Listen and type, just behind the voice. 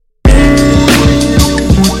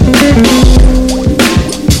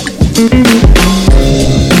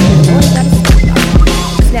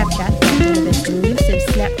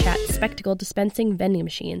dispensing vending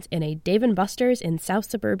machines in a Dave & Buster's in south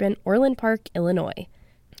suburban Orland Park, Illinois.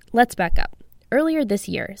 Let's back up. Earlier this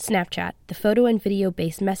year, Snapchat, the photo and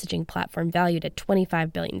video-based messaging platform valued at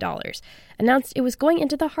 $25 billion, announced it was going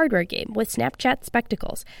into the hardware game with Snapchat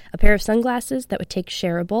Spectacles, a pair of sunglasses that would take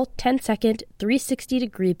shareable 10-second,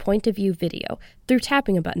 360-degree point-of-view video through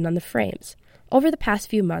tapping a button on the frames. Over the past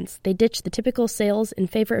few months, they ditched the typical sales in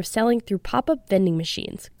favor of selling through pop-up vending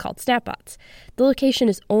machines called Snapbots. The location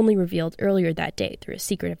is only revealed earlier that day through a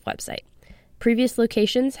secretive website. Previous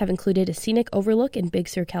locations have included a scenic overlook in Big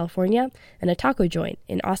Sur, California, and a taco joint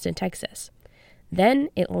in Austin, Texas. Then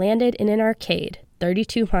it landed in an arcade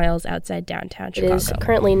 32 miles outside downtown Chicago. It is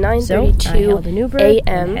currently 9:32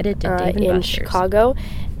 a.m. in Chicago,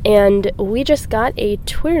 and we just got a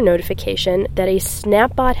Twitter notification that a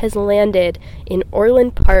Snapbot has landed in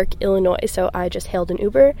Orland Park, Illinois. So I just hailed an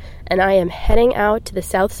Uber, and I am heading out to the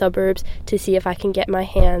south suburbs to see if I can get my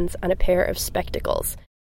hands on a pair of spectacles.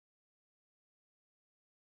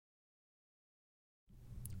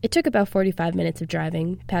 It took about 45 minutes of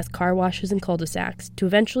driving, past car washes and cul-de-sacs, to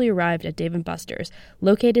eventually arrive at Dave & Buster's,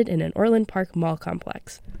 located in an Orland Park mall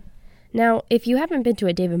complex. Now, if you haven't been to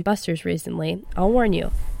a Dave & Buster's recently, I'll warn you,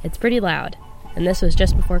 it's pretty loud, and this was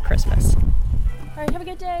just before Christmas. All right, have a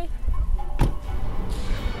good day.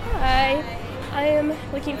 Hi. I am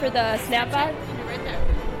looking for the Snapbot. You're right there.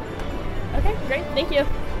 Okay, great, thank you.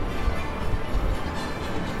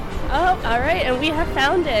 Oh, all right, and we have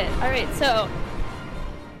found it. All right, so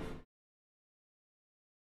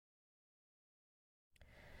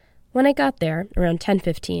when I got there, around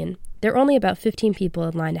 10:15, there were only about 15 people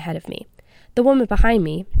in line ahead of me. The woman behind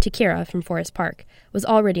me, Takira from Forest Park, was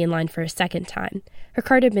already in line for a second time. Her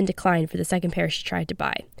card had been declined for the second pair she tried to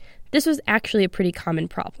buy. This was actually a pretty common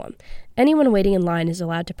problem. Anyone waiting in line is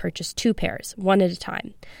allowed to purchase 2 pairs, one at a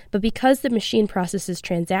time. But because the machine processes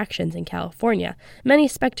transactions in California, many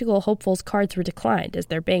spectacle hopefuls' cards were declined as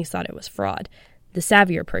their banks thought it was fraud. The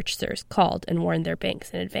savvier purchasers called and warned their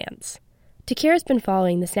banks in advance. Takira's been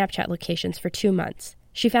following the Snapchat locations for 2 months.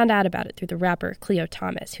 She found out about it through the rapper Cleo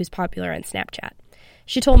Thomas, who's popular on Snapchat.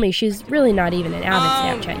 She told me she's really not even an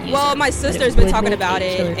avid Snapchat user. Well, my sister's been talking about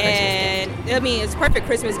it, and I mean, it's a perfect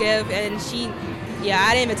Christmas gift, and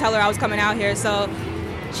I didn't even tell her I was coming out here, so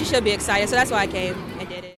she should be excited, so that's why I came and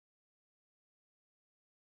did it.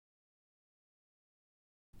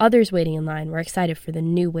 Others waiting in line were excited for the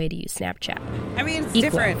new way to use Snapchat. I mean, it's Equal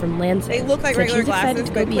different. From Lansing. They look like regular glasses,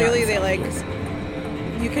 but clearly they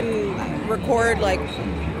you can record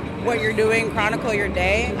what you're doing, chronicle your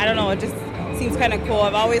day. I don't know, it just seems kind of cool.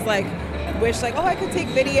 I've always wished I could take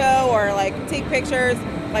video or take pictures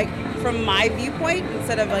from my viewpoint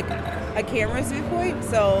instead of a camera's viewpoint.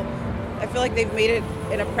 So I feel like they've made it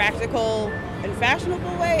in a practical and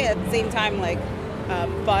fashionable way, at the same time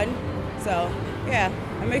fun. So yeah,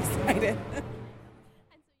 I'm excited.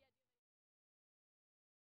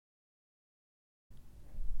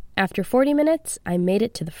 After 40 minutes, I made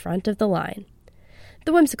it to the front of the line.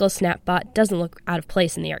 The whimsical Snapbot doesn't look out of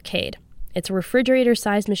place in the arcade. It's a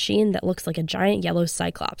refrigerator-sized machine that looks like a giant yellow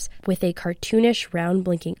cyclops, with a cartoonish round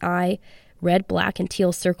blinking eye, red, black, and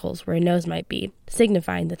teal circles where a nose might be,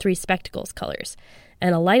 signifying the 3 spectacles colors,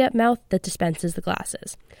 and a light-up mouth that dispenses the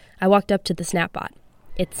glasses. I walked up to the Snapbot.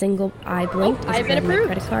 Its single eye blinked as a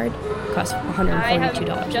credit card. Cost $142. I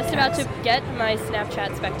am just about to get my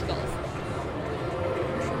Snapchat spectacles.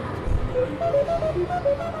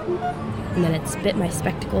 And then it spit my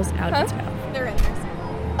spectacles out of its mouth. They're in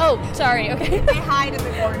there. Oh, sorry, okay. They hide in the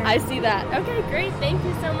corner. I see that. Okay, great, thank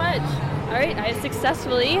you so much. All right, I have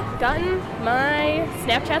successfully gotten my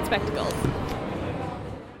Snapchat spectacles.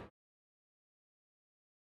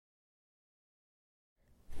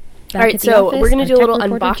 All right, so we're going to do a little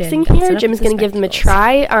unboxing here. Jim's going to give them a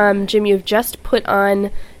try. Jim, you've just put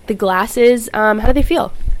on the glasses. How do they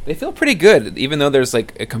feel? They feel pretty good. Even though there's a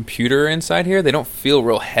computer inside here, they don't feel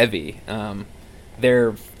real heavy.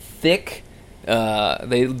 They're thick.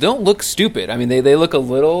 They don't look stupid. I mean, they look a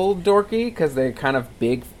little dorky because they're kind of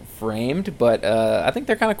big framed, but I think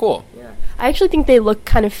they're kind of cool. Yeah. I actually think they look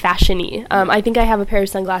kind of fashion-y. I think I have a pair of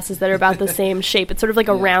sunglasses that are about the same shape. It's sort of like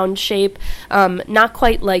a round shape, not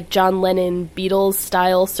quite like John Lennon Beatles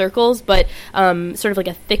style circles, but sort of like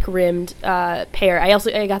a thick-rimmed pair.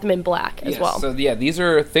 I got them in black as well. So these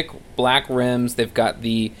are thick black rims. They've got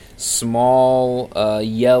the small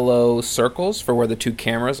yellow circles for where the 2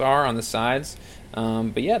 cameras are on the sides.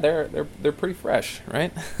 But yeah, they're pretty fresh,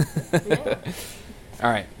 right? Yeah. All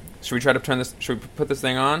right. Should we try to turn this? Should we put this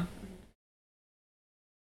thing on?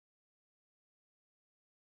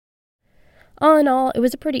 All in all, it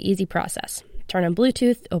was a pretty easy process. Turn on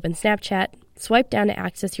Bluetooth, open Snapchat, Swipe down to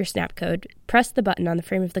access your Snap code, press the button on the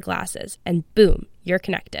frame of the glasses, and boom, you're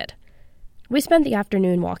connected. We spent the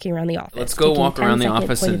afternoon walking around the office. Let's go walk around the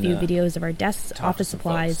office point of view videos of our desks, office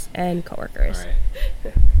supplies, and coworkers. All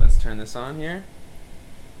right. Let's turn this on here.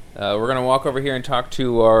 We're going to walk over here and talk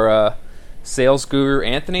to our sales guru,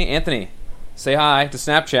 Anthony. Anthony, say hi to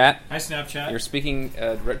Snapchat. Hi, Snapchat. You're speaking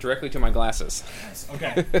directly to my glasses. Nice.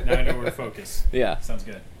 Okay. Now I know where to focus. Yeah. Sounds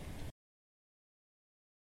good.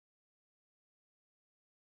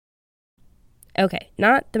 Okay,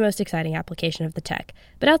 not the most exciting application of the tech,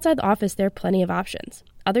 but outside the office there are plenty of options.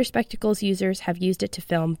 Other Spectacles users have used it to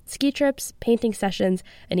film ski trips, painting sessions,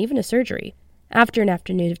 and even a surgery. After an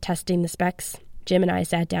afternoon of testing the specs, Jim and I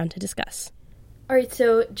sat down to discuss. All right,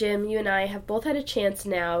 so Jim, you and I have both had a chance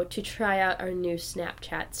now to try out our new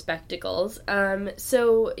Snapchat Spectacles.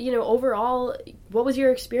 So, overall, what was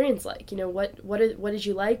your experience like? What did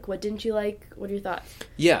you like? What didn't you like? What are your thoughts?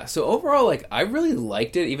 Yeah, so overall, I really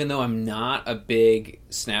liked it, even though I'm not a big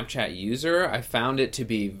Snapchat user. I found it to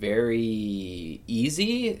be very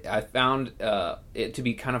easy. I found it to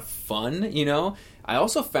be kind of fun, I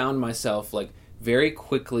also found myself, very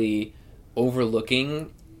quickly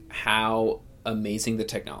overlooking how amazing the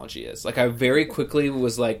technology is. I very quickly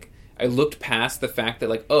was I looked past the fact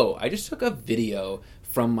that I just took a video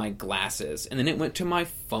from my glasses and then it went to my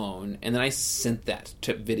phone and then I sent that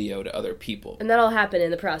video to other people. And that all happened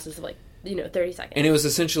in the process of 30 seconds. And it was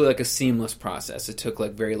essentially a seamless process. It took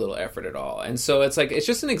very little effort at all. And so it's it's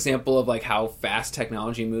just an example of how fast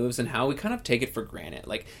technology moves and how we kind of take it for granted.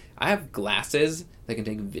 I have glasses that can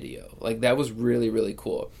take video. That was really, really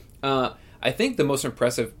cool. I think the most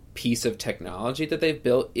impressive piece of technology that they've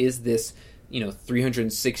built is this,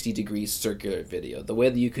 360 degree circular video. The way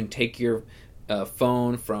that you can take your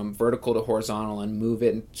phone from vertical to horizontal and move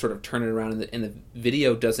it and sort of turn it around and the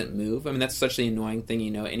video doesn't move. I mean, that's such the annoying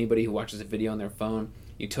thing, anybody who watches a video on their phone,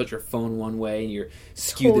 you tilt your phone one way and you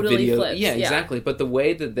skew the video. Flips, yeah, exactly. But the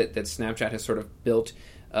way that Snapchat has sort of built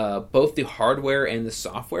both the hardware and the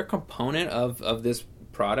software component of this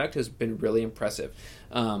product has been really impressive.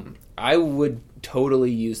 I would totally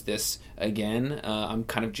use this again. I'm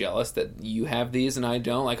kind of jealous that you have these and I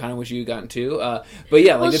don't. I kind of wish you had gotten two. But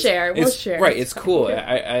yeah, we'll share. Right, it's cool.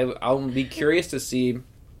 I'll be curious to see.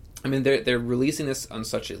 I mean, they're releasing this on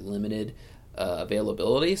such a limited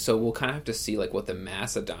availability, so we'll kind of have to see what the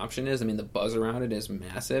mass adoption is. I mean, the buzz around it is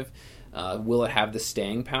massive. Will it have the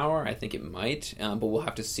staying power? I think it might, but we'll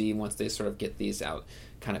have to see once they sort of get these out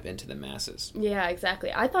kind of into the masses. Yeah,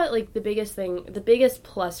 exactly. I thought the biggest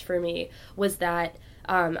plus for me was that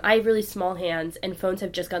I have really small hands and phones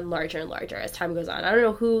have just gotten larger and larger as time goes on. I don't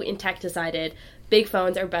know who in tech decided big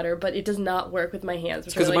phones are better, but it does not work with my hands.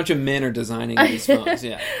 It's because a bunch of men are designing these phones,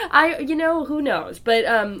 yeah. Who knows? But,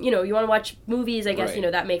 you want to watch movies, I guess,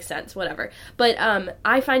 right. That makes sense, whatever. But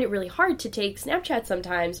I find it really hard to take Snapchat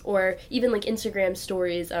sometimes, or even Instagram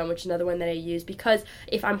stories, which is another one that I use, because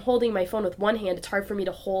if I'm holding my phone with one hand, it's hard for me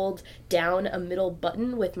to hold down a middle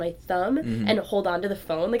button with my thumb and hold onto the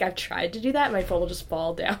phone. I've tried to do that, and my phone will just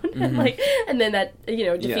fall down. And then that,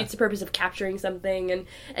 defeats the purpose of capturing something.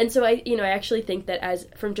 And so I actually think that as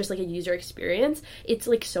from just a user experience, it's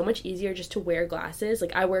so much easier just to wear glasses.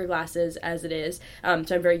 I wear glasses as it is, so I'm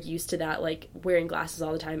very used to that, wearing glasses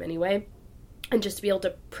all the time anyway. And just to be able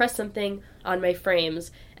to press something on my frames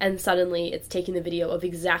and suddenly it's taking the video of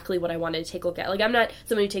exactly what I wanted to take a look at. I'm not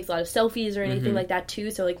someone who takes a lot of selfies or anything like that too,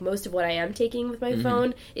 so most of what I am taking with my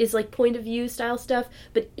phone is point of view style stuff,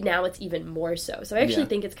 but now it's even more so. So I actually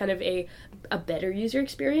think it's kind of a better user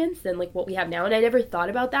experience than what we have now, and I never thought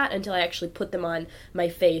about that until I actually put them on my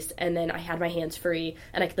face and then I had my hands free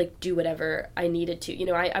and I could do whatever I needed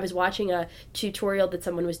to. I was watching a tutorial that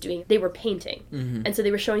someone was doing. They were painting, and so they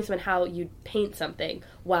were showing someone how you paint something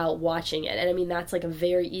while watching it, and I mean that's a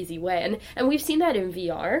very easy way, and we've seen that in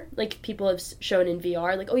VR. People have shown in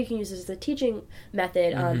VR you can use this as a teaching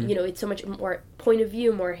method. It's so much more point of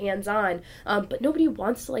view, more hands-on, but nobody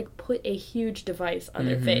wants to put a huge device on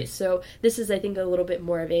their face, so this is I think a little bit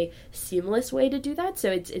more of a seamless way to do that,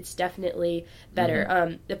 so it's definitely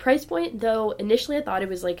better. The price point though, initially I thought it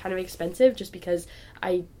was kind of expensive just because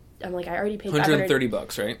I'm I already paid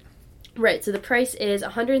 $130, right? Right, so the price is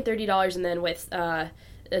 $130, and then with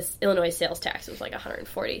this Illinois sales tax, it was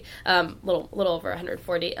 $140, little over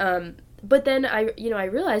 $140. But then I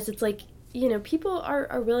realized it's people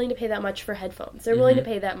are willing to pay that much for headphones. They're willing to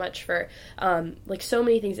pay that much for so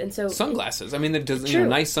many things, and so sunglasses. I mean,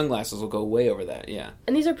 nice sunglasses will go way over that. Yeah,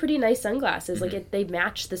 and these are pretty nice sunglasses. They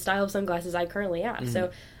match the style of sunglasses I currently have.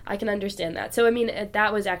 So I can understand that. So I mean,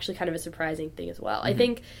 that was actually kind of a surprising thing as well. I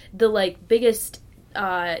think the biggest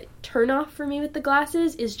turnoff for me with the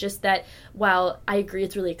glasses is just that while I agree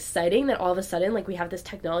it's really exciting that all of a sudden, like, we have this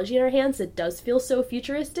technology in our hands that does feel so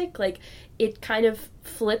futuristic, like, it kind of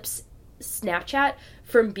flips Snapchat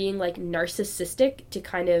from being, like, narcissistic to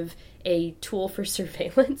kind of a tool for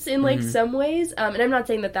surveillance in, like, some ways. And I'm not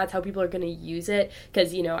saying that that's how people are going to use it,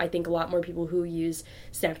 because, you know, I think a lot more people who use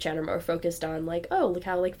Snapchat are more focused on, like, oh, look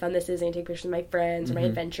how, like, fun this is, and I take pictures of my friends or my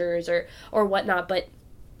adventures or whatnot. But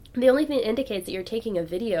the only thing that indicates that you're taking a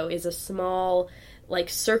video is a small, like,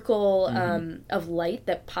 circle of light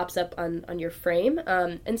that pops up on your frame.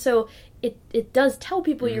 And so it does tell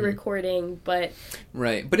people you're recording, but...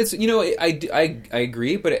 Right. But it's, you know, I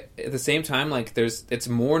agree, but at the same time, like, it's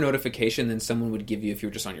more notification than someone would give you if you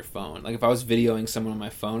were just on your phone. Like, if I was videoing someone on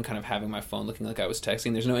my phone, kind of having my phone looking like I was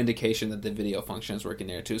texting, there's no indication that the video function is working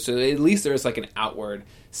there, too. So at least there's, like, an outward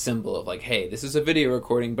symbol of, like, hey, this is a video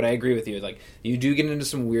recording, but I agree with you. Like, you do get into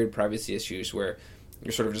some weird privacy issues where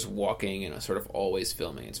you're sort of just walking and sort of always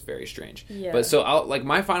filming. It's very strange. Yeah. But so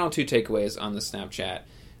my final two takeaways on the Snapchat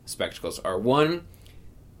spectacles are, one,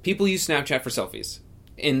 people use Snapchat for selfies.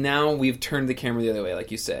 And now we've turned the camera the other way, like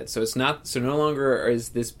you said. So no longer is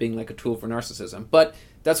this being like a tool for narcissism. But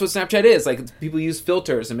that's what Snapchat is. Like, people use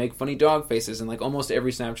filters and make funny dog faces, and like almost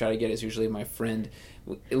every Snapchat I get is usually my friend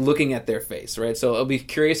looking at their face, right? So I'll be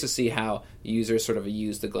curious to see how users sort of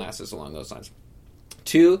use the glasses along those lines.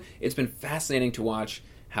 Two, it's been fascinating to watch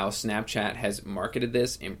how Snapchat has marketed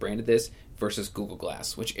this and branded this versus Google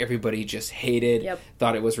Glass, which everybody just hated,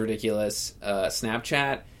 thought it was ridiculous.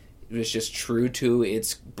 Snapchat was just true to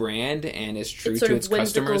its brand and is true to its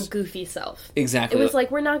customers. It's goofy self. Exactly. It was like,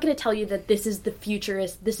 we're not going to tell you that this is the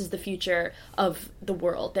future of the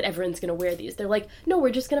world, that everyone's going to wear these. They're like, no, we're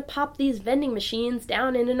just going to pop these vending machines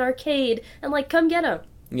down in an arcade and, like, come get them.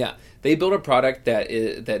 Yeah, they built a product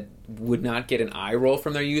that would not get an eye roll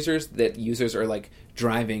from their users, that users are, like,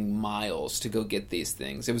 driving miles to go get these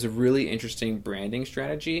things. It was a really interesting branding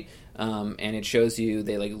strategy, and it shows you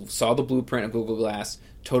they, like, saw the blueprint of Google Glass,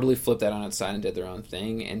 totally flipped that on its side and did their own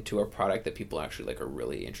thing into a product that people actually, like, are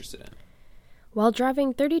really interested in. While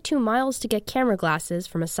driving 32 miles to get camera glasses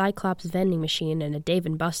from a Cyclops vending machine in a Dave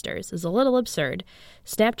 & Buster's is a little absurd,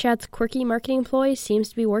 Snapchat's quirky marketing ploy seems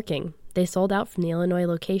to be working. They sold out from the Illinois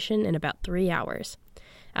location in about 3 hours.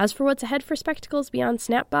 As for what's ahead for spectacles beyond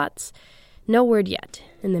Snapbots, no word yet.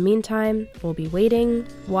 In the meantime, we'll be waiting,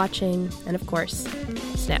 watching, and of course,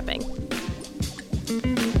 snapping.